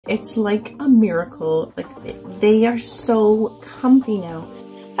It's like a miracle. Like they are so comfy now.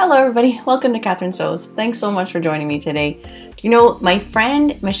 Hello everybody, welcome to Catherine Sews. Thanks so much for joining me today. Do you know, my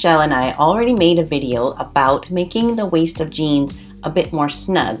friend Michelle and I already made a video about making the waist of jeans a bit more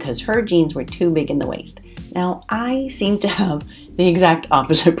snug because her jeans were too big in the waist. Now I seem to have the exact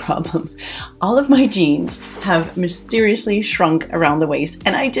opposite problem. All of my jeans have mysteriously shrunk around the waist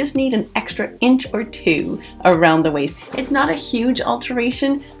and I just need an extra inch or two around the waist. It's not a huge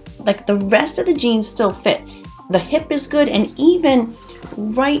alteration, like the rest of the jeans still fit. The hip is good and even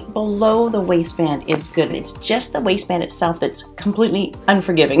right below the waistband is good. It's just the waistband itself that's completely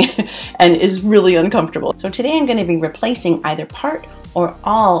unforgiving and is really uncomfortable. So today I'm going to be replacing either part or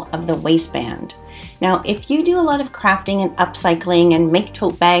all of the waistband. Now, if you do a lot of crafting and upcycling and make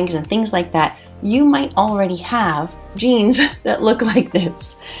tote bags and things like that, you might already have jeans that look like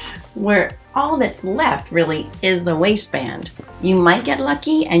this, where all that's left really is the waistband. You might get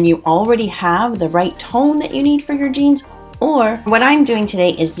lucky and you already have the right tone that you need for your jeans, or what I'm doing today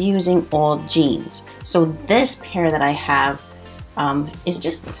is using old jeans. So this pair that I have is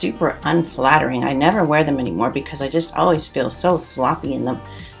just super unflattering. I never wear them anymore because I just always feel so sloppy in them.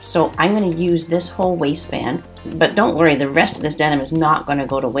 So I'm going to use this whole waistband, but don't worry, the rest of this denim is not going to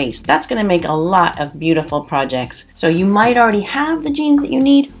go to waste. That's going to make a lot of beautiful projects. So you might already have the jeans that you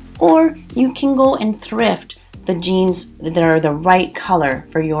need, or you can go and thrift the jeans that are the right color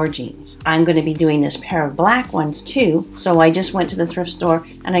for your jeans. I'm going to be doing this pair of black ones too, so I just went to the thrift store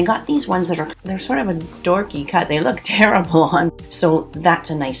and I got these ones that they're sort of a dorky cut. They look terrible on, so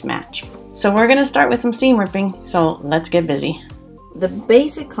that's a nice match. So we're going to start with some seam ripping, so let's get busy. The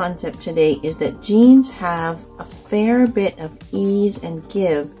basic concept today is that jeans have a fair bit of ease and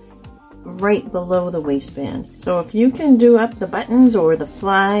give right below the waistband. So if you can do up the buttons or the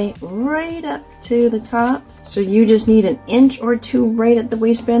fly right up to the top, so you just need an inch or two right at the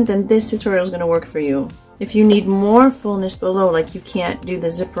waistband, then this tutorial is going to work for you. If you need more fullness below, like you can't do the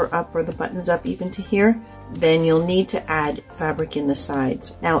zipper up or the buttons up even to here, then you'll need to add fabric in the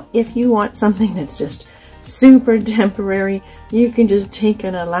sides. Now, if you want something that's just super temporary, you can just take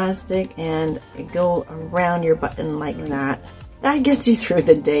an elastic and go around your button like that. That gets you through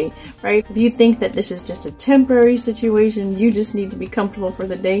the day, right? If you think that this is just a temporary situation, you just need to be comfortable for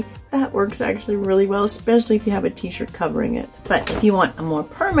the day, that works actually really well, especially if you have a t-shirt covering it. But if you want a more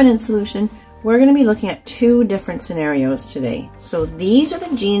permanent solution, we're going to be looking at two different scenarios today. So these are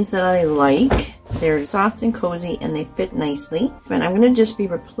the jeans that I like. They're soft and cozy and they fit nicely. And I'm going to just be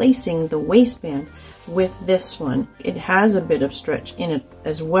replacing the waistband with this one. It has a bit of stretch in it,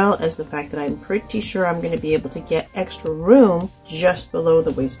 as well as the fact that I'm pretty sure I'm going to be able to get extra room just below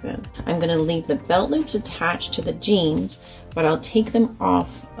the waistband. I'm going to leave the belt loops attached to the jeans, but I'll take them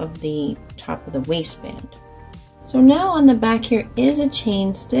off of the top of the waistband. So now on the back here is a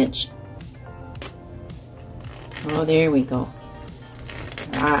chain stitch. Oh, there we go.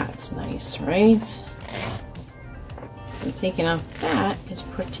 That's nice, right? So taking off that is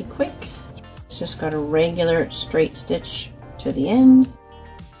pretty quick. It's just got a regular straight stitch to the end.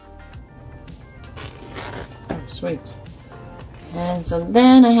 Oh, sweet. And so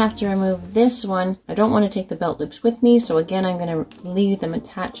then I have to remove this one. I don't want to take the belt loops with me, so again I'm going to leave them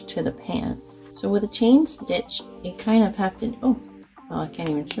attached to the pants. So with a chain stitch, you kind of have to, oh, well, I can't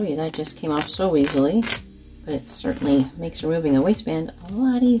even show you, that just came off so easily. But it certainly makes removing a waistband a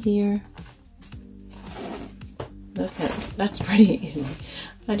lot easier. Look at it, that's pretty easy.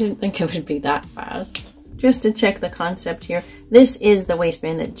 I didn't think it would be that fast. Just to check the concept here, this is the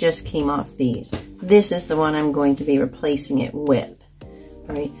waistband that just came off these. This is the one I'm going to be replacing it with,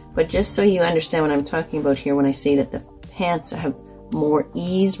 right? But just so you understand what I'm talking about here when I say that the pants have more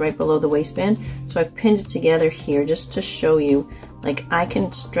ease right below the waistband. So I've pinned it together here just to show you, like I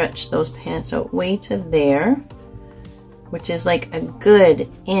can stretch those pants out way to there, which is like a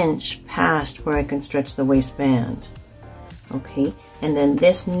good inch past where I can stretch the waistband. Okay, and then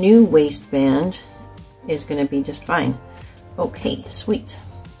this new waistband is going to be just fine. Okay, sweet.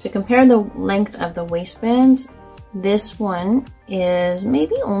 To compare the length of the waistbands, this one is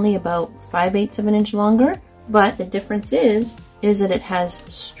maybe only about 5/8 of an inch longer, but the difference is that it has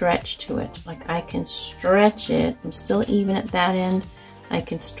stretch to it. Like I can stretch it, I'm still even at that end. I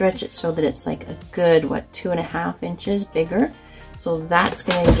can stretch it so that it's like a good, what, 2.5 inches bigger. So that's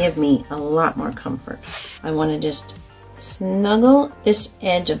going to give me a lot more comfort. I want to just snuggle this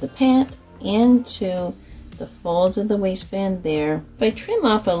edge of the pant into the folds of the waistband there. If I trim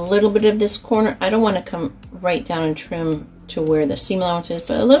off a little bit of this corner, I don't want to come right down and trim to where the seam allowance is,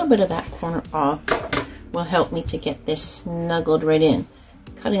 but a little bit of that corner off will help me to get this snuggled right in.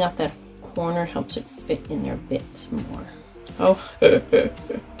 Cutting off that corner helps it fit in there a bit more. Oh,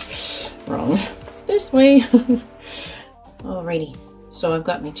 this way. Alrighty, so I've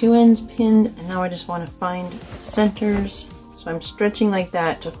got my two ends pinned, and now I just want to find centers. So I'm stretching like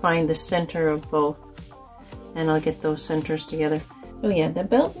that to find the center of both, and I'll get those centers together. So yeah, the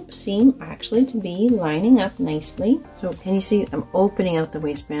belt loop seem actually to be lining up nicely. So can you see I'm opening out the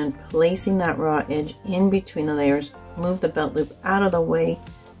waistband, placing that raw edge in between the layers, move the belt loop out of the way,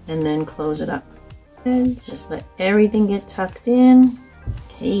 and then close it up. And just let everything get tucked in.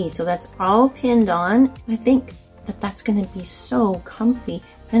 Okay, so that's all pinned on. I think that that's gonna be so comfy.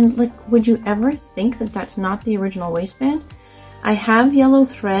 And like, would you ever think that that's not the original waistband? I have yellow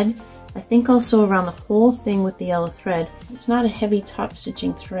thread. I think also around the whole thing with the yellow thread. It's not a heavy top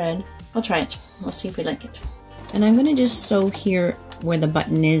stitching thread. I'll try it. We'll see if we like it. And I'm gonna just sew here where the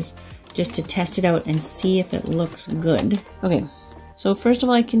button is just to test it out and see if it looks good. Okay, so first of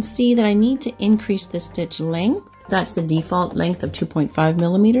all, I can see that I need to increase the stitch length. That's the default length of 2.5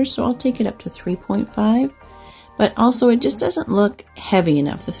 millimeters, so I'll take it up to 3.5. But also it just doesn't look heavy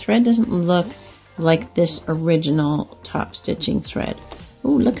enough. The thread doesn't look like this original top stitching thread. Oh,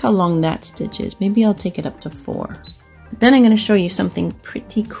 look how long that stitch is. Maybe I'll take it up to 4. Then I'm going to show you something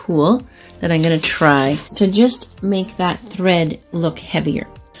pretty cool that I'm going to try to just make that thread look heavier.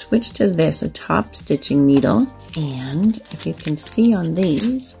 Switch to this, a top stitching needle, and if you can see on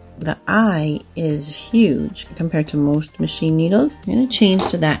these, the eye is huge compared to most machine needles. I'm going to change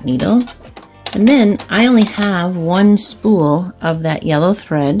to that needle, and then I only have one spool of that yellow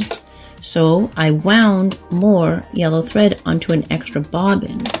thread, so I wound more yellow thread onto an extra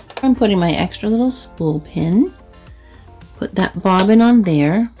bobbin. I'm putting my extra little spool pin, put that bobbin on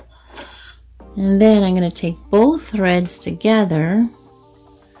there, and then I'm going to take both threads together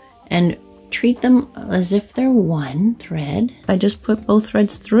and treat them as if they're one thread. I just put both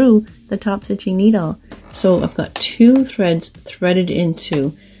threads through the top stitching needle. So I've got 2 threads threaded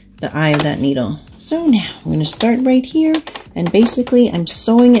into the eye of that needle. So now I'm going to start right here, and basically I'm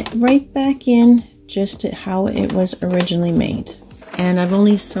sewing it right back in just to how it was originally made. And I've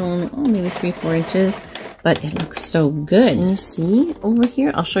only sewn maybe 3-4 inches, but it looks so good. And you see over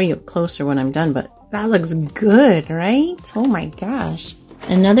here, I'll show you up closer when I'm done, but that looks good, right? Oh my gosh.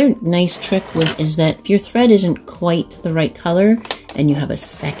 Another nice trick is that if your thread isn't quite the right color and you have a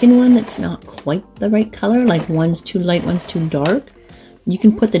second one that's not quite the right color, like one's too light, one's too dark, you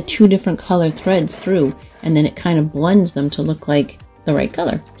can put the 2 different color threads through, and then it kind of blends them to look like the right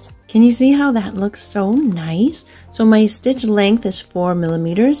color. Can you see how that looks so nice? So my stitch length is 4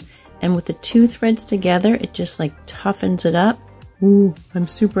 millimeters, and with the 2 threads together, it just like toughens it up. Ooh, I'm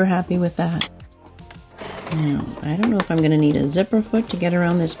super happy with that. Now, I don't know if I'm going to need a zipper foot to get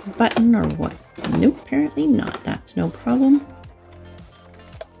around this button or what. Nope, apparently not. That's no problem.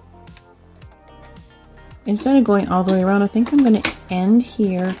 Instead of going all the way around, I think I'm going to end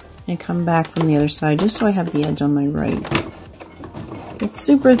here and come back from the other side just so I have the edge on my right. It's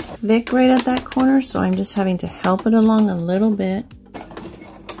super thick right at that corner, so I'm just having to help it along a little bit.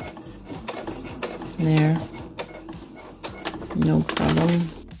 There. No problem.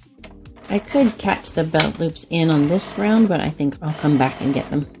 I could catch the belt loops in on this round, but I think I'll come back and get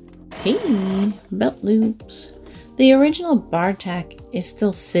them. Hey, belt loops. The original bar tack is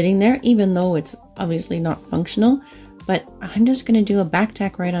still sitting there, even though it's obviously not functional, but I'm just going to do a back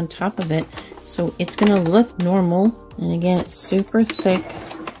tack right on top of it, so it's going to look normal. And again, it's super thick,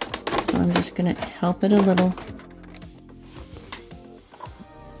 so I'm just going to help it a little.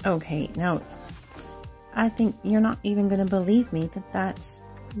 Okay, now I think you're not even going to believe me that that's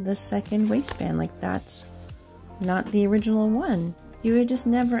the second waistband. Like, that's not the original one. You would just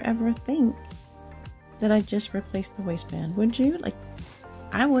never ever think that I just replaced the waistband, would you? Like,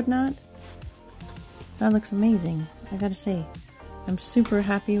 I would not. That looks amazing, I gotta say. I'm super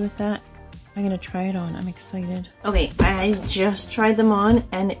happy with that. I'm gonna try it on. I'm excited. Okay, I just tried them on,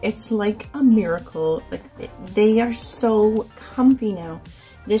 and it's like a miracle. Like, they are so comfy now.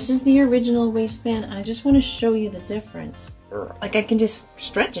 This is the original waistband, and I just want to show you the difference. Like, I can just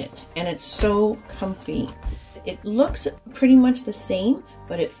stretch it, and it's so comfy. It looks pretty much the same,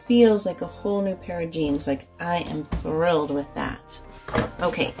 but it feels like a whole new pair of jeans. Like, I am thrilled with that.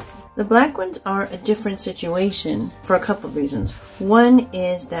 Okay, the black ones are a different situation for a couple of reasons. One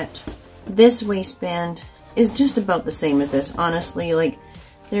is that this waistband is just about the same as this. Honestly, like,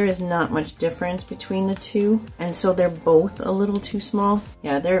 there is not much difference between the two, and so they're both a little too small.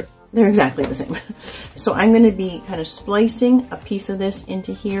 Yeah, they're exactly the same. So I'm going to be kind of splicing a piece of this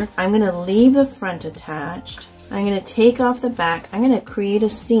into here. I'm going to leave the front attached. I'm going to take off the back. I'm going to create a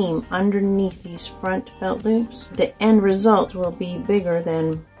seam underneath these front belt loops. The end result will be bigger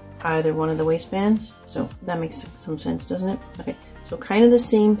than either one of the waistbands. So that makes some sense, doesn't it? Okay, So kind of the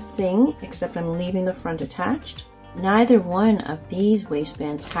same thing, except I'm leaving the front attached. Neither one of these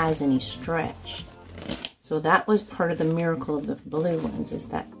waistbands has any stretch. So that was part of the miracle of the blue ones, is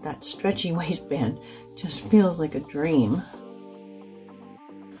that stretchy waistband just feels like a dream.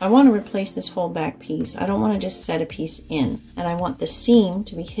 I want to replace this whole back piece. I don't want to just set a piece in, and I want the seam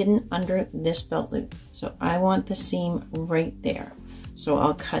to be hidden under this belt loop. So I want the seam right there. So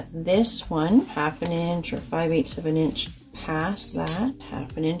I'll cut this one 1/2 inch or 5/8 of an inch past that,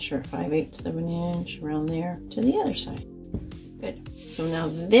 1/2 inch or 5/8 of an inch around there to the other side. Good. So now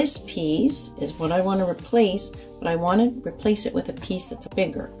this piece is what I want to replace, but I want to replace it with a piece that's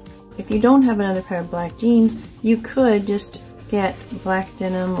bigger. If you don't have another pair of black jeans, you could just get black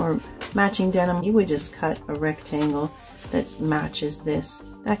denim or matching denim. You would just cut a rectangle that matches this.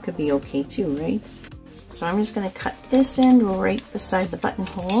 That could be okay too, right? So I'm just going to cut this end right beside the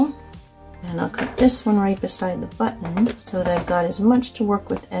buttonhole, and I'll cut this one right beside the button so that I've got as much to work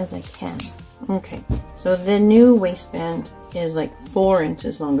with as I can. Okay, so the new waistband is like 4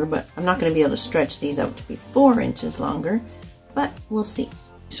 inches longer, but I'm not going to be able to stretch these out to be 4 inches longer, but we'll see.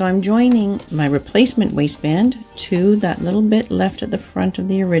 So I'm joining my replacement waistband to that little bit left at the front of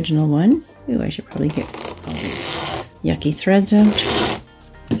the original one. Ooh, I should probably get all these yucky threads out.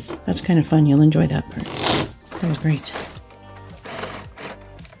 That's kind of fun. You'll enjoy that part. That was great.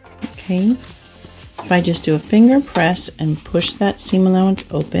 Okay. If I just do a finger press and push that seam allowance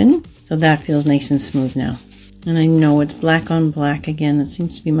open, so that feels nice and smooth now. And I know it's black on black again. That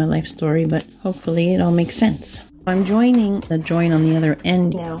seems to be my life story, but hopefully it all makes sense. I'm joining the join on the other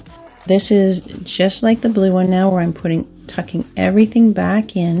end now. This is just like the blue one now, where I'm tucking everything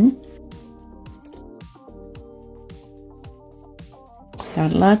back in.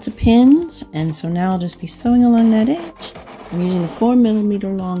 Got lots of pins, and so now I'll just be sewing along that edge. I'm using the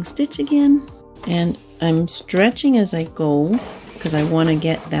 4mm long stitch again, and I'm stretching as I go because I want to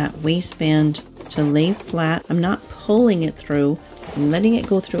get that waistband to lay flat. I'm not pulling it through. I'm letting it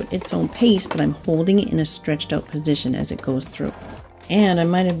go through at its own pace, but I'm holding it in a stretched out position as it goes through. And I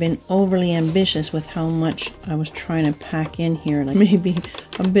might have been overly ambitious with how much I was trying to pack in here, like maybe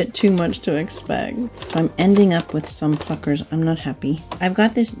a bit too much to expect. So I'm ending up with some puckers. I'm not happy. I've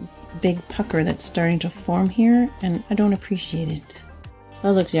got this big pucker that's starting to form here, and I don't appreciate it.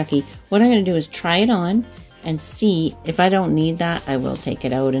 That looks yucky. What I'm going to do is try it on and see. If I don't need that, I will take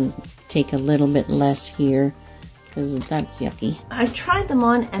it out and take a little bit less here, because that's yucky. I've tried them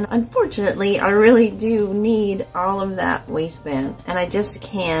on, and unfortunately I really do need all of that waistband, and I just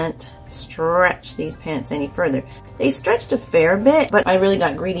can't stretch these pants any further. They stretched a fair bit, but I really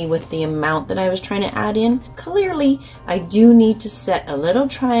got greedy with the amount that I was trying to add in. Clearly I do need to set a little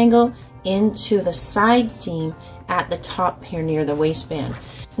triangle into the side seam at the top here near the waistband.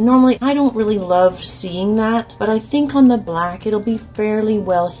 Normally I don't really love seeing that, but I think on the black it'll be fairly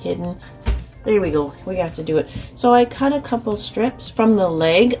well hidden. There we go, we have to do it. So I cut a couple strips from the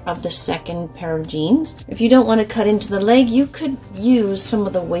leg of the second pair of jeans. If you don't want to cut into the leg, you could use some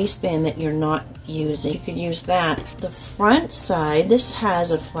of the waistband that you're not using. You could use that. The front side, this has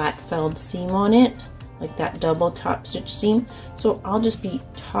a flat felled seam on it, like that double top stitch seam. So I'll just be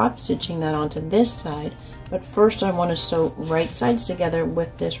top stitching that onto this side. But first I want to sew right sides together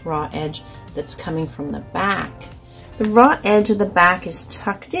with this raw edge that's coming from the back. The raw edge of the back is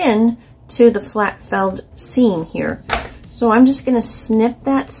tucked in to the flat felled seam here. So I'm just going to snip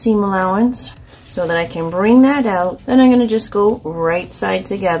that seam allowance so that I can bring that out. Then I'm going to just go right side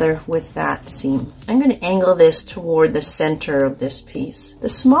together with that seam. I'm going to angle this toward the center of this piece. The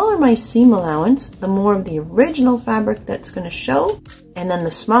smaller my seam allowance, the more of the original fabric that's going to show, and then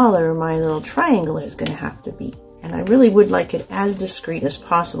the smaller my little triangle is going to have to be. And I really would like it as discreet as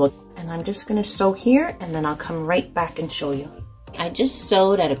possible. And I'm just going to sew here, and then I'll come right back and show you. I just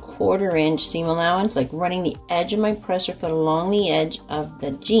sewed at a 1/4 inch seam allowance, like running the edge of my presser foot along the edge of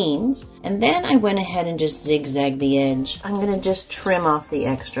the jeans. And then I went ahead and just zigzagged the edge. I'm going to just trim off the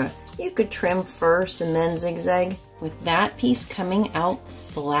extra. You could trim first and then zigzag. With that piece coming out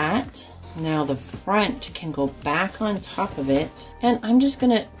flat, now the front can go back on top of it. And I'm just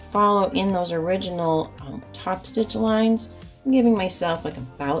going to follow in those original top stitch lines. I'm giving myself like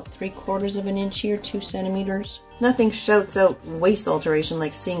about 3/4 of an inch here, 2 centimeters. Nothing shouts out waist alteration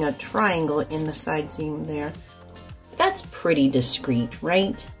like seeing a triangle in the side seam there. That's pretty discreet,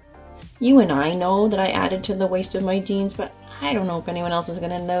 right? You and I know that I added to the waist of my jeans, but I don't know if anyone else is going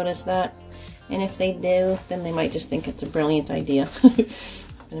to notice that. And if they do, then they might just think it's a brilliant idea. I'm going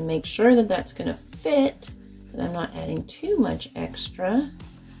to make sure that that's going to fit, that I'm not adding too much extra.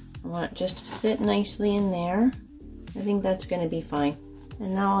 I want it just to sit nicely in there. I think that's going to be fine.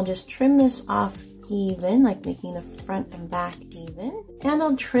 And now I'll just trim this off even, like making the front and back even. And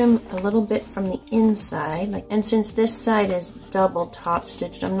I'll trim a little bit from the inside. And since this side is double top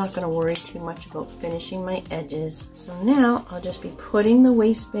stitched, I'm not going to worry too much about finishing my edges. So now I'll just be putting the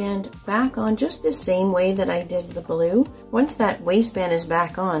waistband back on just the same way that I did the blue. Once that waistband is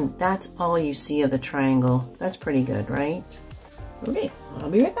back on, that's all you see of the triangle. That's pretty good, right? Okay, I'll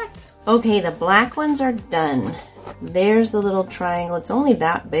be right back. Okay, the black ones are done. There's the little triangle. It's only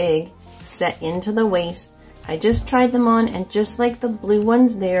that big, set into the waist. I just tried them on, and just like the blue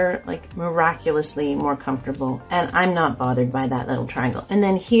ones, they're like miraculously more comfortable. And I'm not bothered by that little triangle. And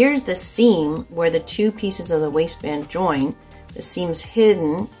then here's the seam where the two pieces of the waistband join. The seam's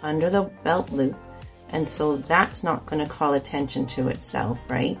hidden under the belt loop. And so that's not going to call attention to itself,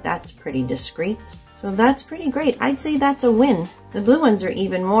 right? That's pretty discreet. So that's pretty great. I'd say that's a win. The blue ones are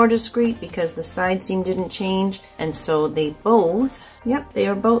even more discreet because the side seam didn't change. And so they both, yep, they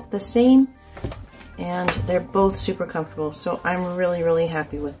are both the same. And they're both super comfortable. So I'm really, really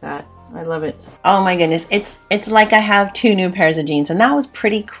happy with that. I love it. Oh my goodness, it's like I have 2 new pairs of jeans, and that was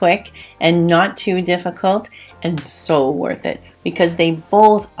pretty quick and not too difficult and so worth it because they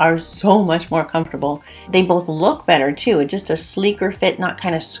both are so much more comfortable. They both look better too. It's just a sleeker fit, not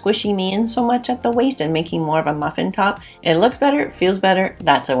kind of squishing me in so much at the waist and making more of a muffin top. It looks better, it feels better.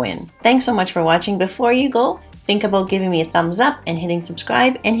 That's a win. Thanks so much for watching. Before you go, think about giving me a thumbs up and hitting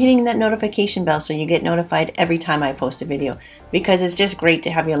subscribe and hitting that notification bell so you get notified every time I post a video, because it's just great to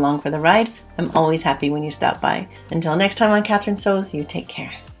have you along for the ride. I'm always happy when you stop by. Until next time on Catherine Sews, you take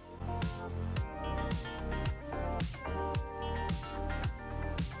care.